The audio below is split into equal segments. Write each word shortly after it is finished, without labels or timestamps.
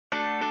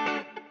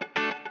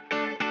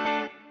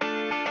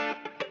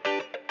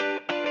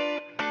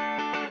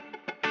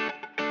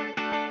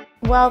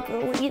Well,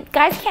 you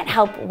guys can't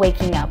help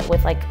waking up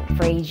with like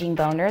raging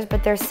boners,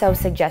 but they're so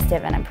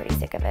suggestive and I'm pretty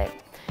sick of it.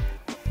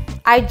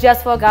 I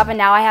just woke up and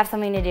now I have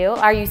something to do.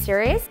 Are you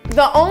serious?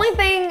 The only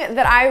thing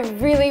that I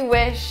really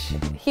wish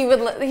he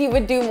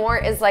would do more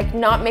is like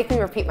not make me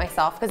repeat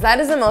myself, because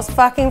that is the most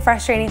fucking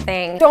frustrating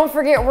thing. Don't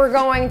forget we're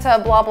going to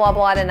blah blah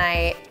blah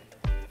tonight.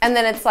 And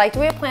then it's like,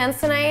 do we have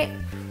plans tonight?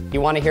 You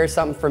want to hear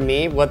something from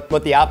me? What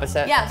the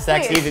opposite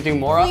sex needs to do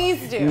more of?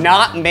 Please do.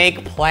 Not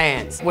make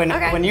plans.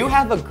 When you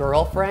have a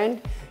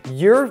girlfriend,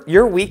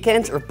 your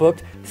weekends are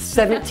booked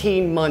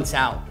 17 months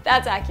out.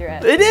 That's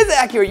accurate. It is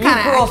accurate. You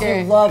girls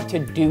accurate. love to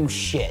do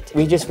shit.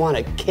 We just want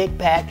to kick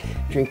back,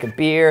 drink a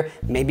beer,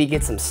 maybe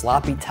get some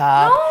sloppy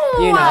top.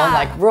 No. You know,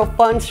 like real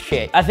fun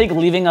shit. I think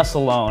leaving us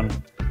alone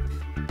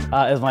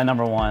is my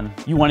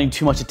 #1. You wanting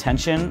too much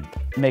attention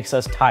makes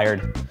us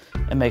tired.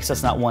 It makes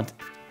us not want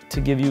to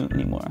give you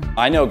anymore.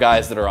 I know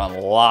guys that are on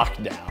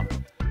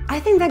lockdown. I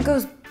think that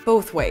goes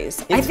both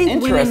ways. It's I think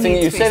interesting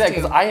that you say that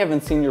because because I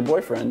haven't seen your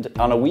boyfriend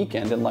on a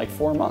weekend in like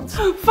 4 months.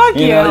 Fuck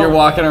you. You know, you're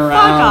walking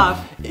around. Fuck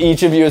off.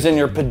 Each of you is in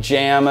your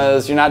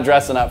pajamas. You're not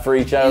dressing up for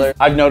each other.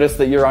 I've noticed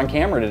that you're on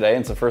camera today.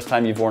 And it's the first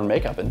time you've worn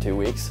makeup in 2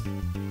 weeks.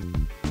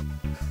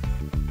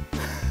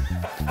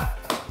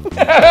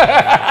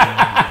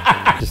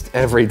 Just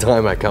every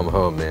time I come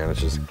home, man,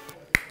 it's just.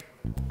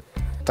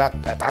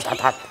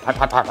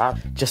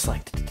 Just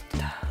like,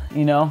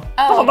 you know?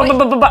 Oh,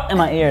 in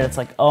my ear, it's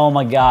like, oh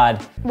my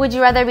God. Would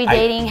you rather be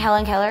dating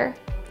Helen Keller?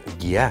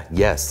 Yeah,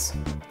 yes.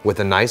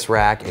 With a nice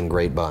rack and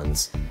great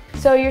buns.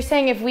 So you're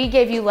saying if we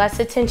gave you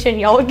less attention,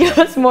 y'all would give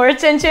us more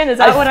attention? Is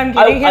that what I'm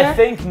getting here? I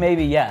think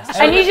maybe yes.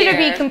 I need you to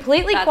be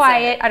completely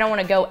quiet. I don't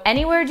want to go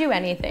anywhere, do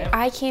anything.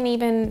 I can't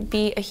even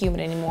be a human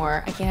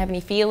anymore. I can't have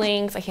any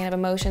feelings. I can't have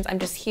emotions. I'm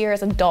just here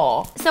as a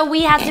doll. So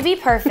we have to be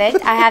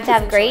perfect. I have to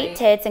have great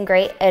tits and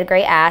a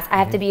great ass. I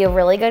have to be a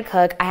really good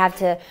cook. I have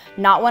to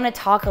not want to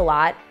talk a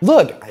lot.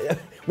 Look,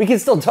 we can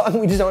still talk.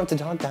 We just don't have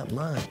to talk that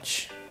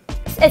much.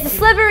 It's a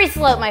slippery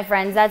slope, my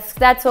friends.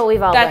 That's what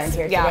we've all learned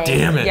here today.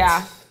 Damn it.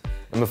 Yeah.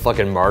 I'm a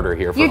fucking martyr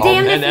here for You're all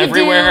damned men if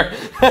you everywhere.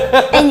 do,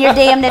 and you're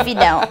damned if you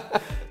don't.